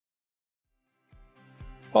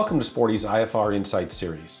Welcome to Sporty's IFR Insights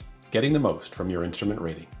series, getting the most from your instrument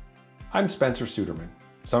rating. I'm Spencer Suderman.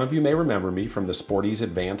 Some of you may remember me from the Sporty's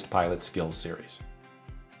Advanced Pilot Skills series.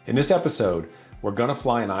 In this episode, we're going to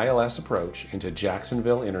fly an ILS approach into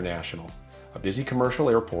Jacksonville International, a busy commercial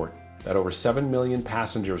airport that over 7 million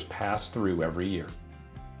passengers pass through every year.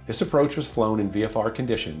 This approach was flown in VFR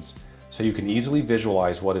conditions, so you can easily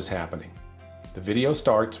visualize what is happening. The video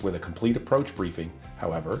starts with a complete approach briefing.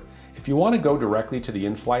 However, if you want to go directly to the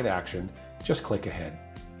in-flight action, just click ahead.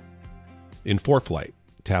 In ForeFlight,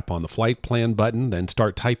 tap on the Flight Plan button, then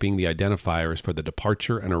start typing the identifiers for the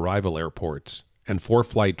departure and arrival airports, and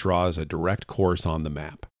ForeFlight draws a direct course on the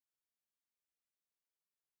map.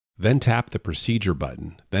 Then tap the Procedure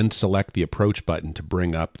button, then select the Approach button to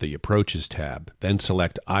bring up the Approaches tab, then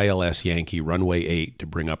select ILS Yankee Runway 8 to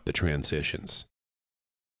bring up the transitions.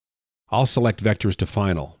 I'll select Vectors to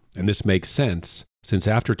Final, and this makes sense since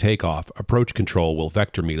after takeoff, approach control will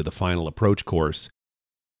vector me to the final approach course,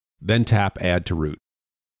 then tap Add to Route.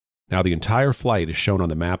 Now the entire flight is shown on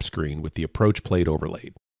the map screen with the approach plate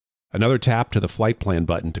overlaid. Another tap to the Flight Plan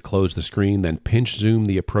button to close the screen, then pinch zoom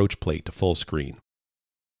the approach plate to full screen.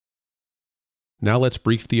 Now let's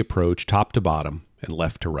brief the approach top to bottom and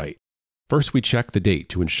left to right. First, we check the date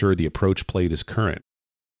to ensure the approach plate is current.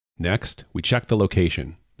 Next, we check the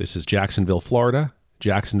location. This is Jacksonville, Florida,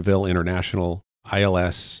 Jacksonville International,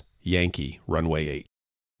 ILS Yankee Runway 8.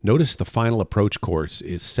 Notice the final approach course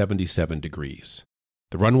is 77 degrees.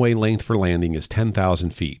 The runway length for landing is 10,000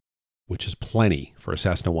 feet, which is plenty for a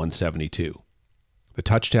Cessna 172. The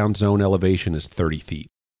touchdown zone elevation is 30 feet.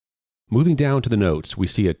 Moving down to the notes, we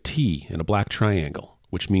see a T in a black triangle,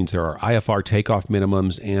 which means there are IFR takeoff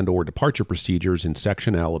minimums and/or departure procedures in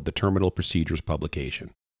Section L of the Terminal Procedures publication.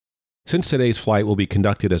 Since today's flight will be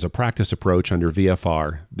conducted as a practice approach under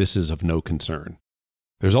VFR, this is of no concern.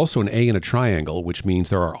 There's also an A in a triangle, which means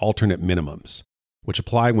there are alternate minimums, which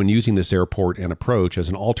apply when using this airport and approach as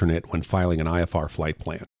an alternate when filing an IFR flight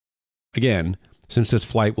plan. Again, since this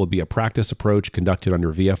flight will be a practice approach conducted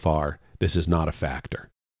under VFR, this is not a factor.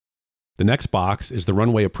 The next box is the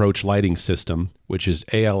runway approach lighting system, which is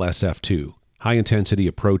ALSF2, High Intensity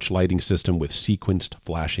Approach Lighting System with Sequenced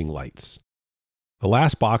Flashing Lights. The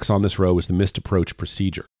last box on this row is the missed approach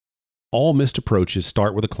procedure. All missed approaches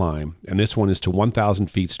start with a climb, and this one is to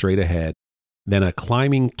 1,000 feet straight ahead, then a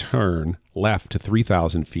climbing turn left to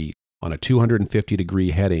 3,000 feet on a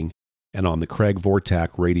 250-degree heading and on the Craig-Vortak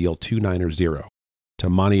radial 290 to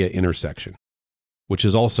Mania intersection, which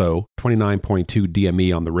is also 29.2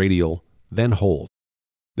 DME on the radial, then hold.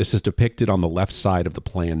 This is depicted on the left side of the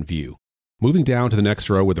plan view. Moving down to the next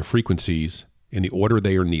row with the frequencies in the order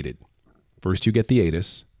they are needed. First you get the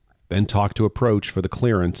ATIS, then talk to approach for the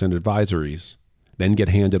clearance and advisories, then get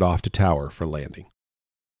handed off to tower for landing.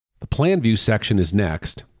 The plan view section is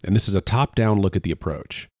next, and this is a top-down look at the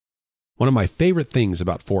approach. One of my favorite things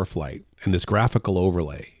about ForeFlight and this graphical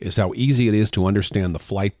overlay is how easy it is to understand the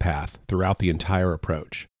flight path throughout the entire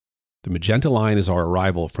approach. The magenta line is our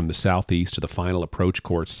arrival from the southeast to the final approach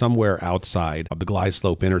course somewhere outside of the glide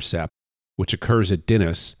slope intercept, which occurs at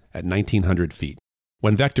Dinnis at 1,900 feet.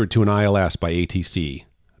 When vectored to an ILS by ATC,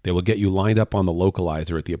 they will get you lined up on the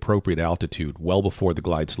localizer at the appropriate altitude well before the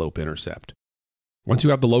glide slope intercept. Once you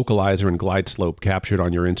have the localizer and glide slope captured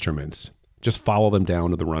on your instruments, just follow them down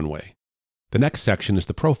to the runway. The next section is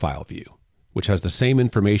the profile view, which has the same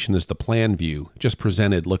information as the plan view, just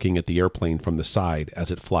presented looking at the airplane from the side as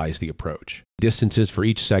it flies the approach. Distances for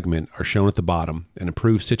each segment are shown at the bottom and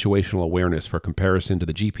improve situational awareness for comparison to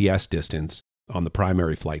the GPS distance on the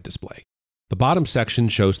primary flight display. The bottom section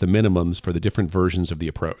shows the minimums for the different versions of the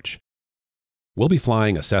approach. We'll be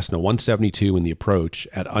flying a Cessna 172 in the approach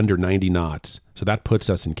at under 90 knots, so that puts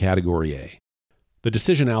us in Category A. The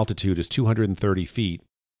decision altitude is 230 feet,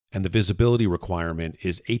 and the visibility requirement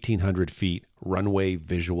is 1,800 feet runway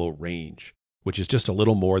visual range, which is just a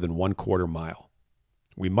little more than 1/4 mile.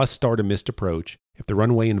 We must start a missed approach if the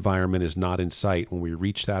runway environment is not in sight when we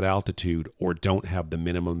reach that altitude or don't have the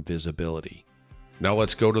minimum visibility. Now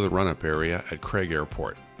let's go to the run-up area at Craig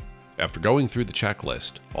Airport. After going through the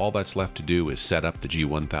checklist, all that's left to do is set up the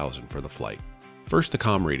G1000 for the flight. First, the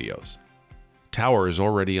comm radios. Tower is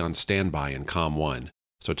already on standby in COM 1,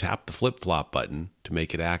 so tap the flip-flop button to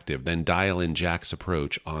make it active, then dial in Jack's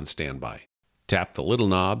approach on standby. Tap the little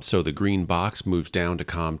knob so the green box moves down to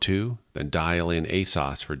COM 2, then dial in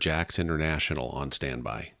ASOS for Jack's International on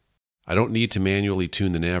standby. I don't need to manually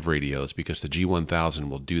tune the nav radios because the G1000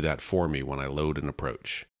 will do that for me when I load an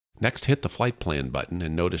approach. Next, hit the Flight Plan button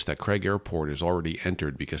and notice that Craig Airport is already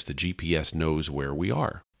entered because the GPS knows where we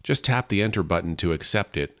are. Just tap the Enter button to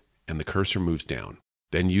accept it, and the cursor moves down.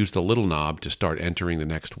 Then use the little knob to start entering the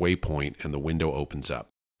next waypoint and the window opens up.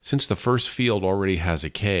 Since the first field already has a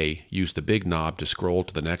K, use the big knob to scroll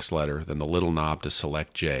to the next letter, then the little knob to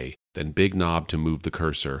select J, then big knob to move the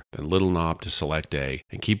cursor, then little knob to select A,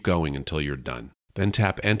 and keep going until you're done. Then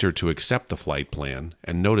tap Enter to accept the flight plan,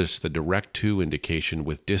 and notice the Direct To indication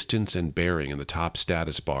with distance and bearing in the top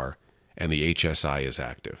status bar, and the HSI is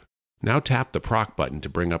active. Now tap the Proc button to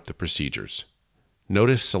bring up the procedures.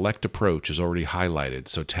 Notice Select Approach is already highlighted,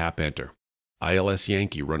 so tap Enter. ILS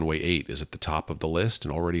Yankee Runway 8 is at the top of the list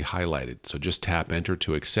and already highlighted, so just tap Enter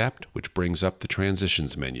to accept, which brings up the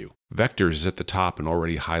Transitions menu. Vectors is at the top and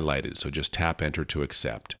already highlighted, so just tap Enter to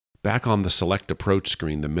accept. Back on the Select Approach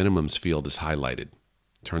screen, the Minimums field is highlighted.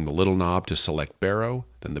 Turn the little knob to select Barrow,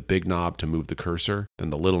 then the big knob to move the cursor,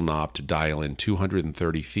 then the little knob to dial in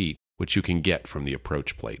 230 feet, which you can get from the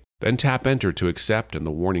approach plate. Then tap Enter to accept and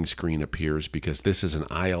the warning screen appears because this is an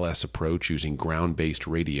ILS approach using ground-based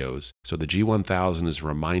radios, so the G1000 is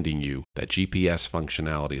reminding you that GPS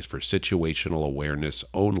functionality is for situational awareness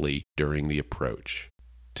only during the approach.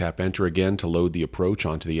 Tap Enter again to load the approach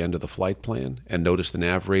onto the end of the flight plan, and notice the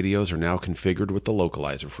nav radios are now configured with the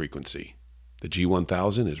localizer frequency. The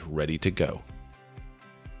G1000 is ready to go.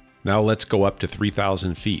 Now let's go up to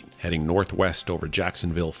 3,000 feet, heading northwest over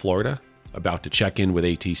Jacksonville, Florida, about to check in with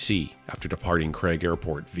ATC after departing Craig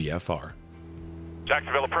Airport VFR.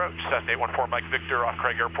 Jacksonville approach, Cessna 814 Mike Victor off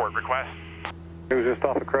Craig Airport request. It was just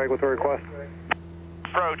off of Craig with a request.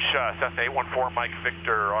 Approach, Cessna 814 Mike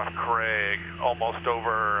Victor off Craig, almost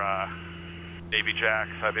over Navy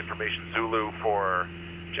Jacks. I have information Zulu for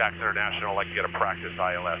Jackson International. I'd like to get a practice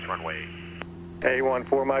ILS runway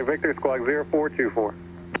 814 Mike Victor, squawk 0424.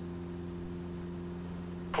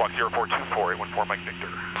 Squawk 0424, 814 Mike Victor.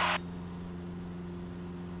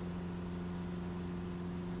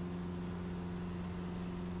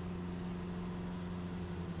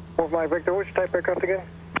 Mike Victor, what's your type aircraft again?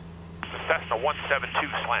 Cessna 172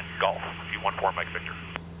 slant Golf, V14 Mike Victor.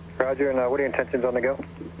 Roger, and what are your intentions on the go?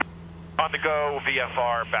 On the go,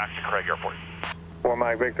 VFR, back to Craig Airport. 4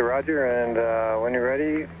 Mike Victor, roger, and when you're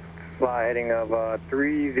ready, fly heading of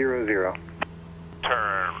 300.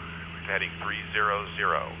 Turn, heading 300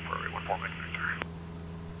 for 814 Mike Victor.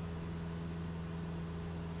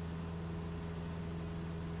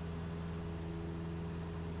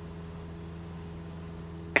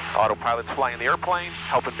 Autopilot's flying the airplane,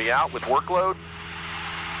 helping me out with workload.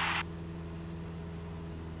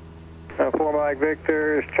 4 Mike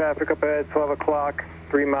Victor, traffic up ahead, 12 o'clock,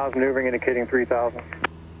 3 miles maneuvering indicating 3,000.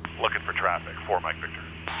 Looking for traffic, 4 Mike Victor.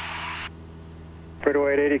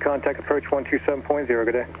 Freeway 880, contact approach 127.0,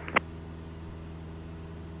 good day.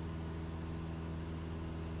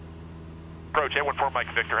 Approach 814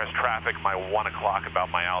 Mike Victor has traffic, my 1 o'clock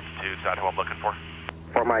about my altitude, is that who I'm looking for?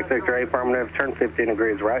 4 Mike Victor, affirmative, turn 15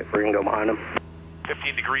 degrees right, we can go behind him.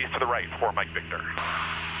 15 degrees to the right, 4 Mike Victor.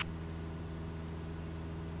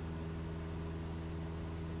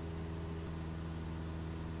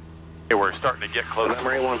 Okay, we're starting to get close.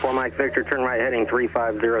 Number 814 Mike Victor, turn right heading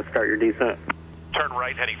 350, start your descent. Turn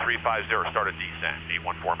right heading 350, start a descent,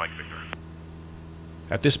 814 Mike Victor.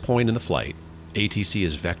 At this point in the flight, ATC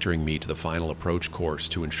is vectoring me to the final approach course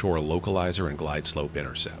to ensure a localizer and glide slope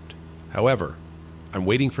intercept. However, I'm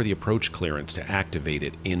waiting for the approach clearance to activate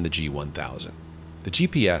it in the G1000. The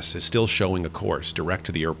GPS is still showing a course direct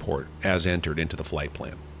to the airport as entered into the flight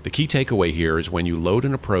plan. The key takeaway here is when you load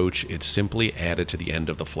an approach, it's simply added to the end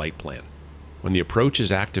of the flight plan. When the approach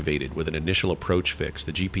is activated with an initial approach fix,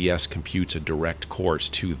 the GPS computes a direct course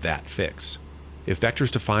to that fix. If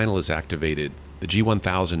Vectors to Final is activated, the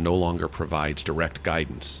G1000 no longer provides direct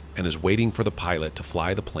guidance and is waiting for the pilot to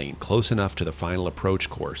fly the plane close enough to the final approach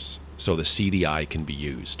course so the CDI can be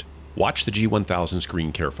used. Watch the G1000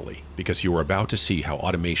 screen carefully because you are about to see how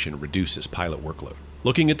automation reduces pilot workload.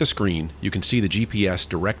 Looking at the screen, you can see the GPS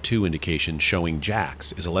Direct To indication showing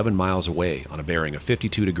Jax is 11 miles away on a bearing of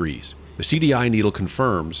 52 degrees. The CDI needle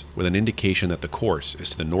confirms with an indication that the course is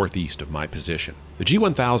to the northeast of my position. The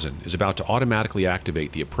G1000 is about to automatically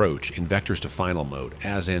activate the approach in Vectors to Final mode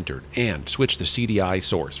as entered and switch the CDI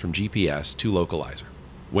source from GPS to localizer.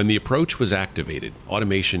 When the approach was activated,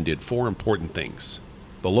 automation did 4 important things.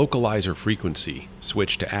 The localizer frequency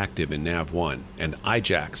switched to active in Nav1, and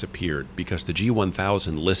IJAX appeared because the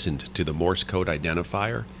G1000 listened to the Morse code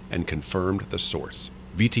identifier and confirmed the source.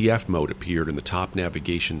 VTF mode appeared in the top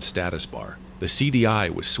navigation status bar. The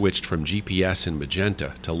CDI was switched from GPS in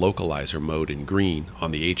magenta to localizer mode in green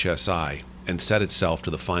on the HSI and set itself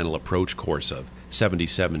to the final approach course of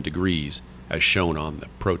 77 degrees as shown on the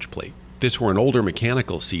approach plate. If this were an older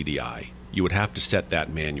mechanical CDI, you would have to set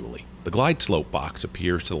that manually. The glide slope box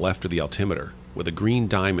appears to the left of the altimeter, with a green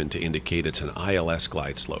diamond to indicate it's an ILS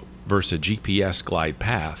glide slope versus a GPS glide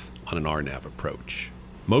path on an RNAV approach.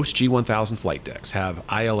 Most G1000 flight decks have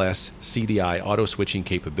ILS CDI auto-switching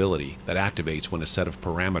capability that activates when a set of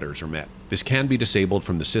parameters are met. This can be disabled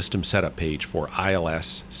from the system setup page for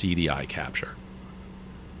ILS CDI capture.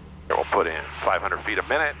 We'll put in 500 feet a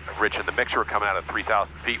minute. Rich in the mixture, we're coming out at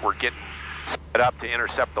 3,000 feet. We're getting set up to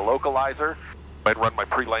intercept the localizer. Go ahead and run my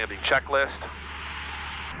pre-landing checklist.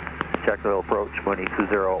 Jacksonville approach, Mooney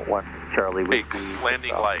 201, Charlie Whiskey.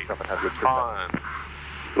 Landing light on.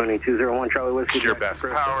 Mooney 201, Charlie Whiskey. Your best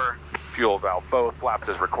power, fuel valve both, flaps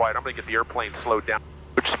as required. I'm going to get the airplane slowed down.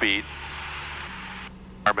 Which speed?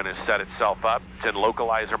 Garmin has set itself up. It's in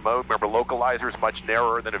localizer mode. Remember, localizer is much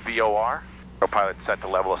narrower than a VOR. Autopilot set to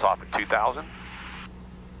level us off at 2,000.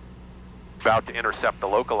 About to intercept the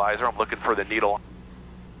localizer. I'm looking for the needle.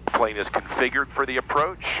 The plane is configured for the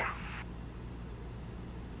approach.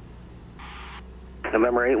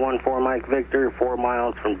 November 814 Mike Victor, 4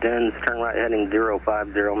 miles from Denz, turn right heading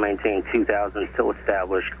 050, maintain 2000, still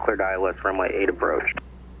established, cleared ILS runway 8 approach.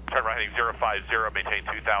 Turn right heading 050, maintain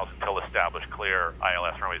 2000, till established, clear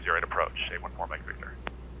ILS runway 08 approach, 814 Mike Victor.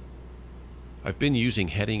 I've been using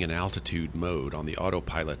heading and altitude mode on the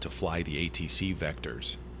autopilot to fly the ATC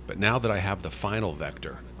vectors, but now that I have the final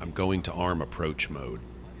vector, I'm going to arm approach mode.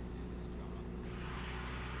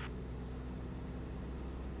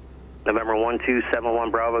 November 1271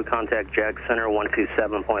 Bravo, contact Jack Center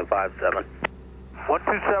 127.57.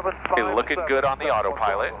 127.57. Okay, looking good on the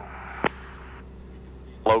autopilot.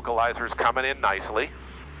 Localizer's coming in nicely.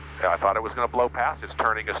 I thought it was going to blow past. It's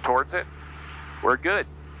turning us towards it. We're good.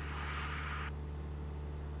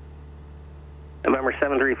 November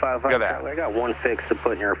 7355. Look at that. I got one fix to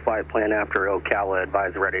put in your flight plan after Ocala.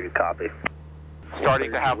 Advise ready to copy.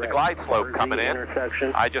 Starting to have the glide slope coming in.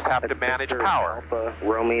 I just have to manage power. Alpha,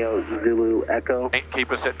 Romeo, Zulu, Echo.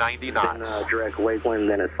 Keep us at 90 knots. Then, direct Wakeland,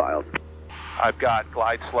 then it's filed. I've got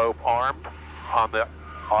glide slope armed on the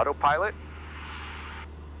autopilot.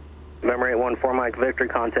 November 814 Mike Victor,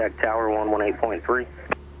 contact Tower 118.3.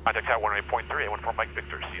 Contact Tower 118.3, 814 Mike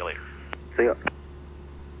Victor. See you later. See ya.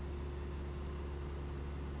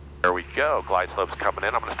 There we go. Glide slope's coming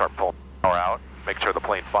in. I'm going to start pulling power out. Make sure the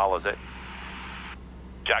plane follows it.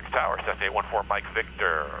 Jack's Tower, Cessna 814 Mike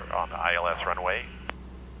Victor on the ILS runway.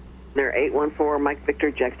 There, 814 Mike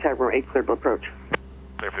Victor, Jack's Tower 8 cleared to approach.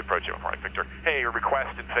 Clear for the approach, 814 Mike Victor. Hey, a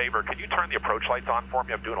request in favor. Can you turn the approach lights on for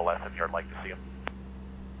me? I'm doing a lesson here. I'd like to see them.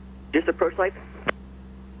 Just approach lights?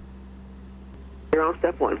 You're on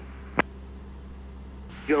step 1.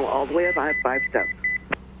 You go all the way up, I have 5 steps.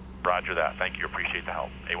 Roger that. Thank you. Appreciate the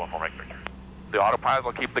help. 814 Mike Victor. The autopilot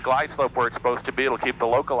will keep the glide slope where it's supposed to be. It'll keep the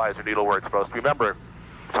localizer needle where it's supposed to be. Remember,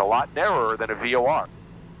 it's a lot narrower than a VOR.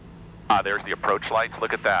 There's the approach lights.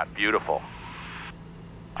 Look at that. Beautiful.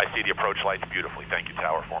 I see the approach lights beautifully. Thank you,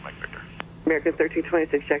 Tower 4 Mike Victor. American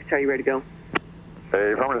 1326, Jack's Tower, you ready to go?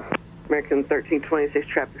 Hey, affirmative. American 1326,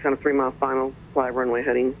 traffic's on a 3-mile final. Fly runway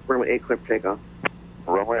heading, runway 8 clear for takeoff.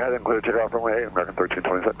 Runway heading, clear to takeoff, runway 8, American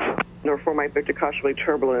 1326. North 4 Mike Victor, cautionary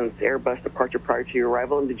turbulence, Airbus departure prior to your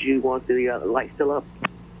arrival. And did you want the light still up?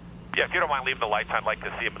 Yeah, if you don't mind leaving the lights, I'd like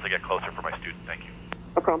to see them as I get closer for my student. Thank you.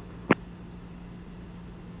 No problem.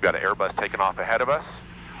 We've got an Airbus taking off ahead of us.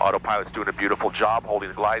 Autopilot's doing a beautiful job holding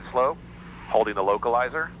the glide slope, holding the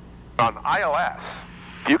localizer. On ILS,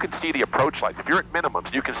 if you can see the approach lights, if you're at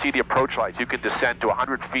minimums, you can see the approach lights, you can descend to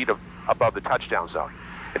 100 feet above the touchdown zone.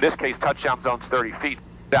 In this case, touchdown zone's 30 feet.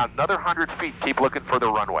 Down another 100 feet, keep looking for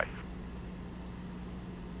the runway.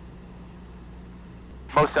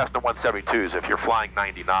 Most Cessna 172s, if you're flying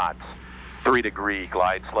 90 knots, 3-degree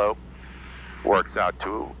glide slope, works out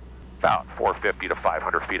to about 450 to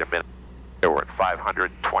 500 feet a minute. We're at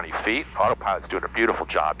 520 feet. Autopilot's doing a beautiful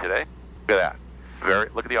job today. Look at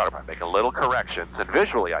that. Look at the autopilot, making little corrections, and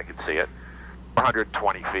visually I can see it.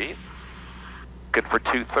 420 feet. Looking for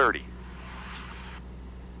 230.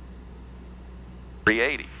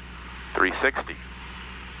 380. 360.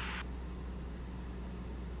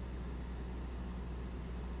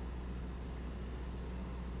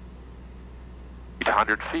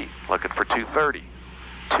 $800 feet, looking for 230,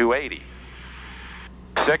 280,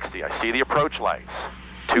 60. I see the approach lights.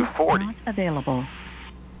 240. Not available.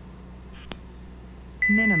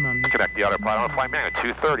 Minimum. Connect the autopilot. I want to fly man at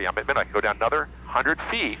 230. I'm at midnight. I can go down another 100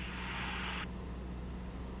 feet.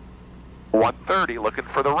 130, looking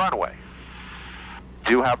for the runway.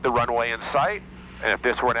 Do have the runway in sight, and if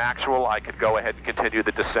this were an actual, I could go ahead and continue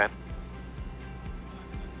the descent.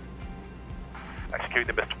 Executing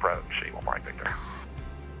the missed approach. 814 Mike Victor.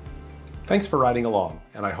 Thanks for riding along,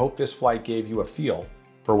 and I hope this flight gave you a feel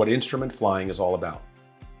for what instrument flying is all about.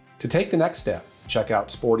 To take the next step, check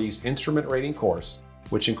out Sporty's instrument rating course,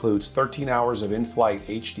 which includes 13 hours of in-flight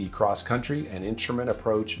HD cross-country and instrument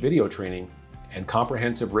approach video training and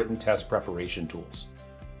comprehensive written test preparation tools.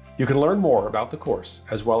 You can learn more about the course,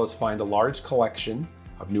 as well as find a large collection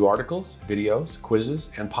of new articles, videos,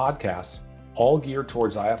 quizzes, and podcasts, all geared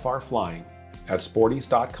towards IFR flying at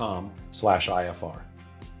sportys.com/IFR.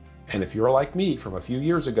 And if you're like me from a few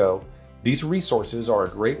years ago, these resources are a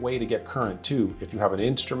great way to get current too if you have an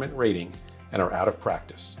instrument rating and are out of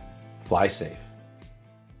practice. Fly safe.